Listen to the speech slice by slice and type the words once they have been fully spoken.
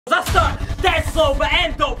I start dead slow but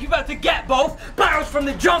end dope. You about to get both barrels from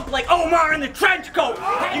the jump like Omar in the trench coat.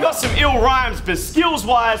 You got some ill rhymes, but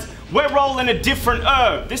skills-wise, we're rolling a different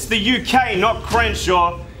herb. This the UK, not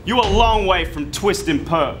Crenshaw. You a long way from twist and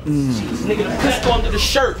perp. Jeez, nigga, the pistol under the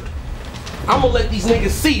shirt. I'ma let these niggas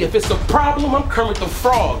see. If it's a problem, I'm Kermit the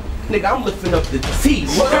Frog. Nigga, I'm lifting up the T.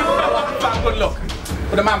 Good look.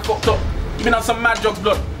 But the man fucked up. You been on some mad drugs,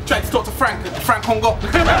 blood. Tried to talk to Frank Congo.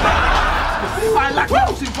 I like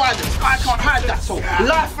explosive violence. I can't hide that, so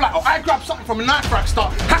lie flat. Or I grab something from a knife rack,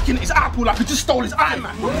 start hacking his apple like I just stole his eye,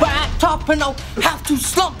 man. But act up and I'll have to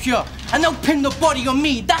slump you. And they'll pin the body on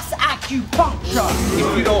me. That's acupuncture.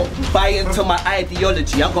 If you don't buy into my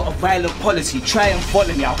ideology, I got a violent policy. Try and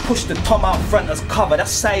follow me. I'll push the Tom out front as cover.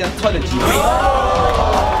 That's Scientology.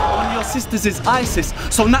 Your sisters is ISIS,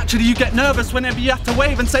 so naturally you get nervous whenever you have to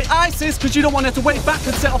wave and say ISIS because you don't want her to wave back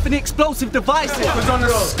and set off any explosive devices. Because on a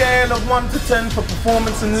scale of 1 to 10 for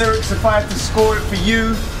performance and lyrics, if I had to score it for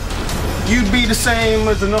you, you'd be the same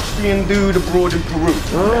as an Austrian dude abroad in Peru.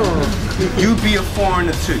 You'd be a 4 and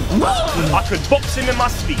a 2. I could box him in my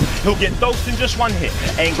sleep. He'll get dosed in just one hit.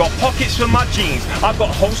 Ain't got pockets for my jeans. I've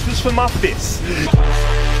got holsters for my fists.